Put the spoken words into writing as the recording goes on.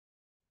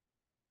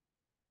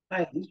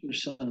Hi, these are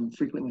some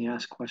frequently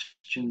asked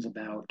questions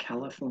about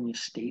California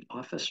state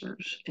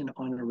officers and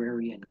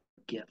honoraria and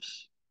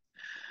gifts.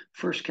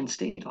 First, can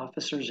state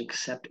officers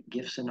accept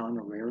gifts and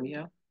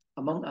honoraria?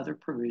 Among other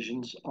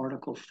provisions,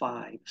 Article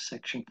 5,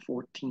 Section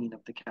 14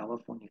 of the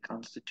California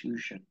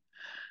Constitution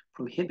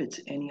prohibits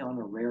any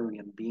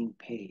honorarium being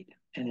paid,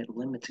 and it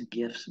limits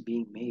gifts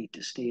being made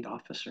to state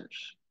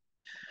officers.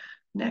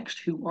 Next,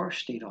 who are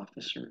state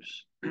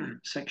officers?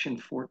 Section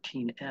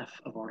 14F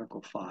of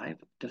Article 5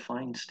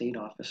 defines state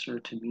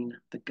officer to mean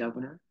the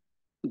governor,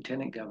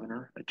 lieutenant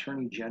governor,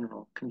 attorney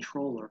general,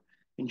 controller,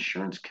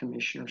 insurance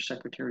commissioner,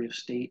 secretary of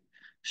state,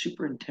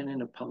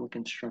 superintendent of public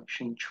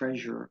instruction,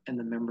 treasurer, and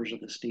the members of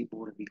the State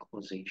Board of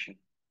Equalization.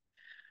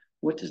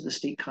 What does the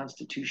state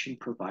constitution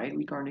provide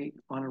regarding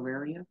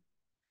honoraria?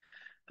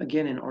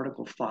 Again, in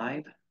Article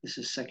 5, this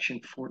is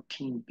Section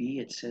 14B,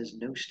 it says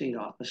no state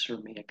officer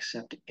may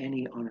accept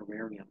any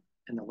honorarium,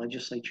 and the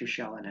legislature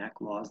shall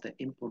enact laws that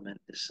implement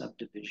this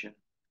subdivision.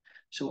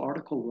 So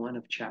Article 1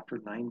 of Chapter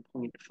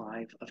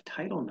 9.5 of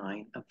Title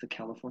 9 of the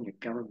California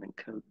Government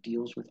Code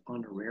deals with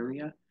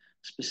honoraria,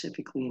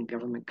 specifically in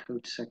Government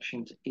Code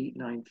Sections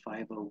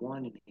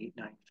 89501 and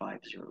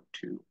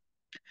 89502.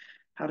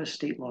 How does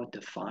state law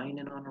define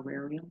an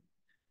honorarium?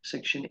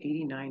 Section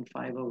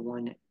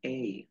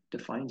 89501A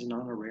defines an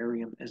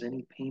honorarium as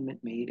any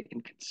payment made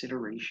in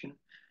consideration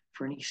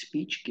for any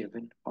speech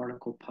given,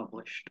 article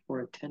published, or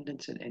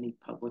attendance at any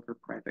public or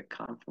private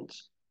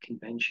conference,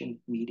 convention,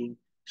 meeting,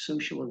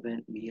 social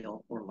event,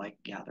 meal, or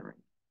like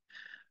gathering.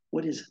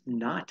 What is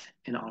not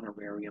an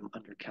honorarium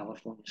under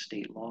California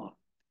state law?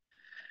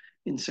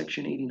 In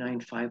Section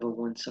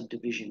 89501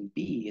 subdivision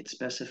B, it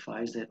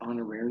specifies that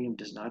honorarium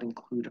does not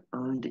include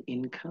earned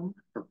income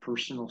or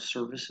personal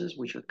services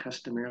which are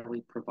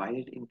customarily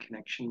provided in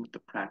connection with the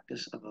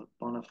practice of a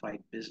bona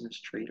fide business,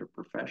 trade, or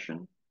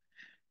profession,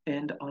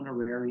 and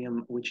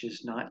honorarium which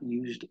is not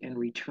used and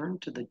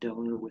returned to the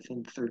donor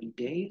within 30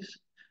 days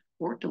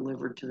or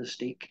delivered to the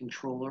state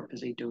controller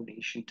as a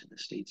donation to the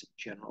state's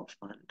general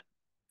fund.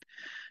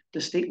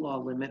 Does state law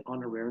limit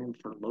honorarium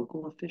for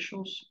local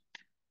officials?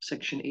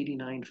 Section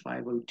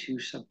 89502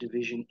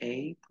 subdivision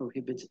A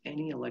prohibits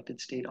any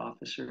elected state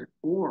officer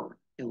or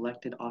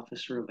elected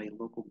officer of a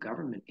local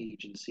government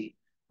agency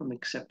from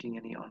accepting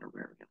any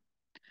honorarium.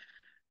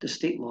 Does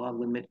state law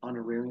limit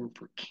honorarium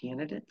for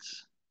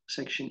candidates?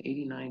 Section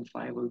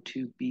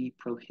 89502B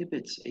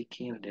prohibits a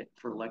candidate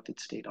for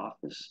elected state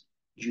office,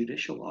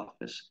 judicial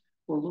office,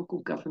 or local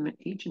government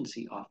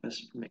agency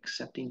office from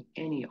accepting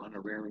any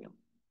honorarium.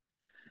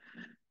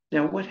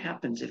 Now, what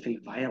happens if a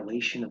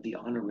violation of the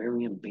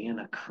honorarium ban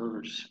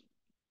occurs?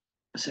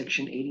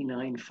 Section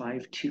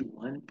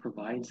 89521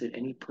 provides that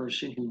any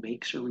person who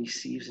makes or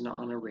receives an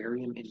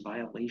honorarium in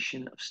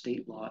violation of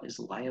state law is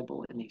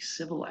liable in a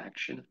civil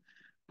action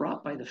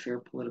brought by the Fair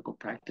Political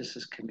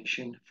Practices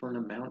Commission for an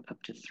amount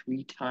up to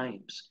 3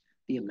 times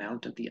the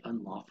amount of the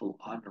unlawful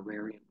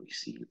honorarium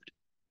received.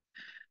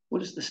 What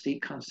does the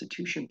state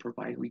constitution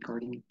provide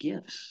regarding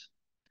gifts?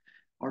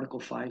 Article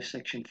 5,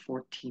 Section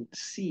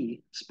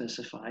 14C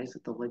specifies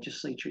that the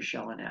legislature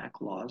shall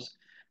enact laws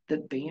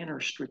that ban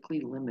or strictly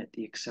limit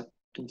the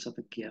acceptance of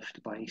a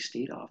gift by a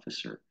state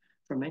officer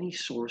from any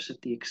source if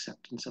the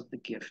acceptance of the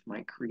gift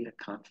might create a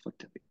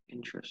conflict of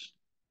interest.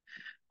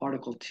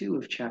 Article 2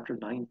 of Chapter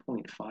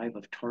 9.5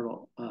 of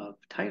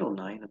Title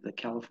 9 of the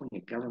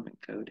California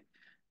Government Code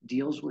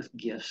deals with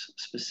gifts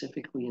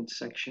specifically in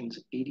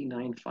sections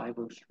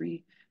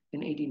 89503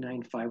 and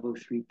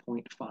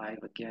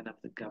 89503.5, again, of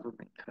the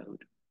Government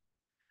Code.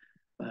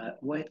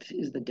 What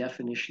is the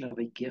definition of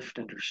a gift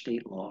under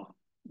state law?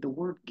 The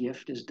word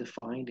gift is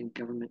defined in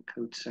Government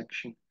Code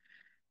section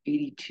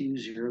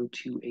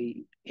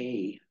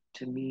 82028A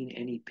to mean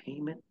any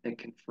payment that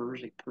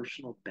confers a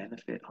personal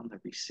benefit on the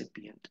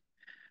recipient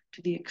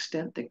to the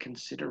extent that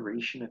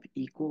consideration of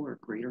equal or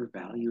greater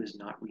value is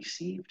not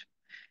received,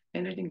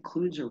 and it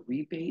includes a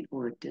rebate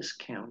or a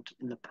discount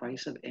in the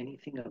price of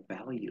anything of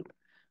value,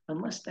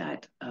 unless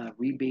that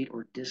rebate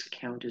or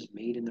discount is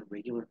made in the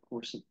regular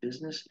course of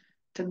business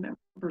to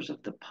members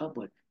of the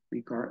public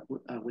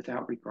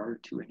without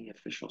regard to any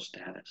official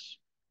status.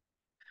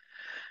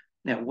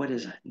 Now, what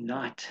is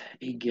not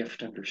a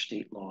gift under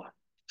state law?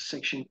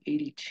 Section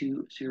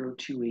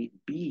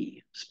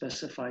 82028B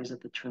specifies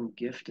that the term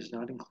gift does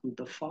not include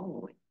the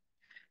following: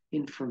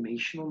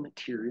 informational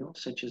material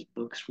such as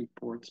books,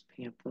 reports,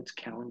 pamphlets,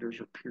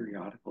 calendars, or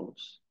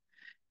periodicals;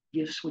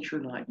 gifts which are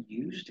not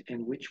used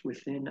and which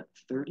within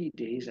 30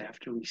 days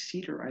after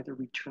receipt are either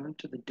returned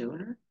to the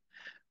donor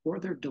or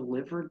they're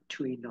delivered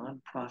to a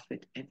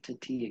nonprofit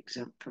entity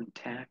exempt from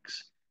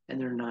tax and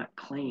they're not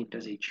claimed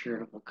as a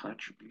charitable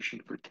contribution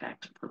for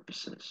tax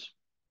purposes.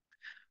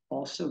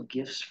 Also,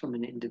 gifts from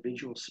an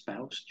individual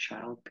spouse,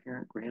 child,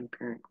 parent,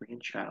 grandparent,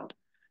 grandchild,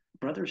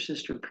 brother,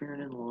 sister,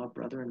 parent-in-law,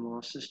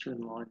 brother-in-law,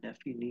 sister-in-law,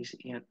 nephew, niece,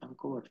 aunt,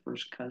 uncle, or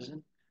first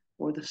cousin,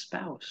 or the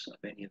spouse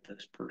of any of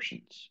those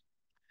persons.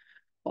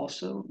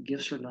 Also,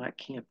 gifts are not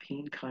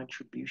campaign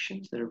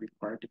contributions that are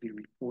required to be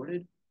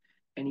reported.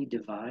 Any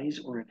devise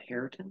or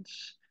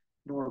inheritance,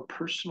 nor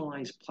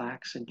personalized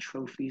plaques and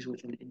trophies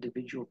with an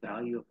individual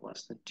value of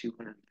less than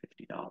 $250.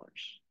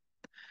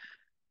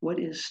 What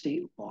is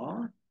state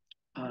law?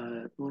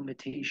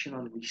 Limitation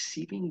on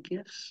receiving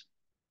gifts.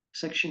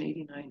 Section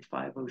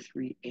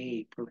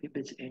 89503A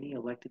prohibits any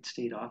elected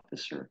state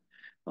officer,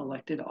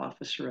 elected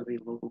officer of a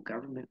local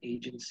government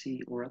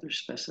agency, or other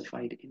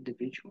specified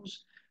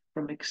individuals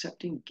from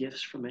accepting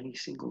gifts from any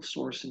single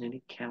source in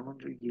any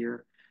calendar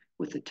year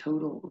with a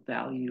total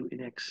value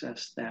in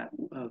excess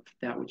of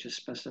that which is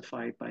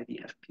specified by the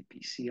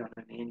FPPC on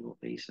an annual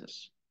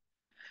basis.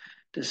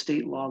 Does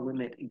state law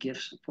limit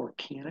gifts for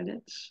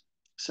candidates?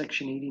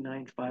 Section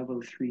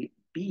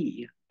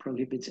 89503B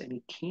prohibits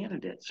any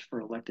candidates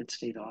for elected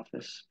state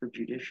office, for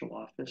judicial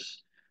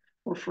office,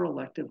 or for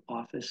elective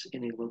office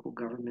in a local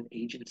government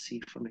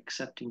agency from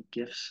accepting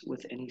gifts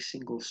with any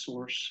single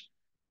source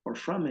or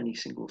from any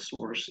single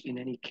source in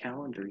any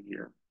calendar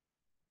year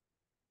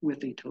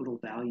with a total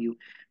value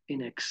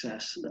in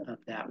excess of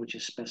that which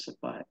is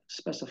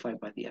specified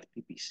by the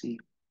FPPC.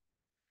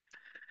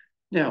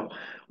 Now,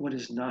 what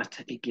is not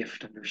a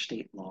gift under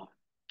state law?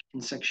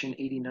 In section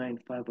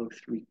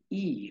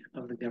 89503E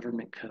of the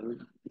Government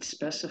Code, it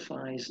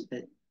specifies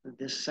that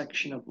this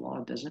section of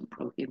law doesn't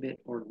prohibit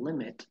or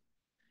limit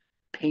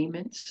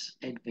payments,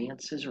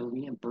 advances, or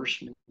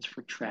reimbursements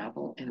for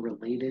travel and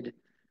related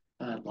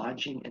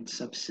lodging and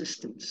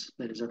subsistence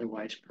that is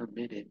otherwise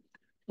permitted,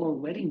 or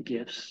wedding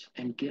gifts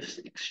and gifts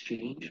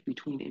exchanged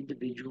between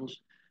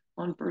individuals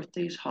on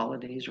birthdays,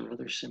 holidays, or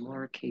other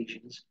similar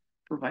occasions,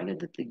 provided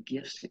that the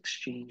gifts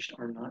exchanged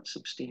are not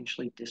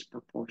substantially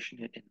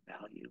disproportionate in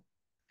value.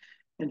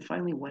 And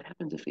finally, what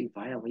happens if a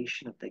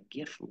violation of the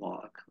gift law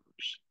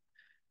occurs?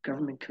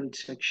 Government Code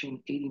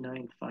Section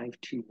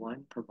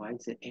 89521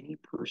 provides that any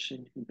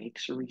person who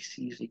makes or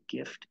receives a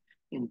gift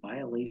in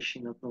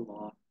violation of the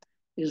law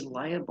is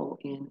liable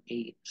in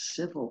a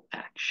civil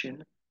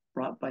action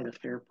brought by the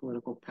Fair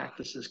Political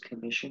Practices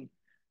Commission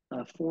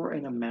for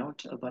an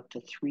amount of up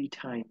to 3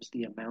 times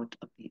the amount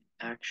of the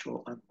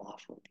actual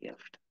unlawful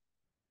gift.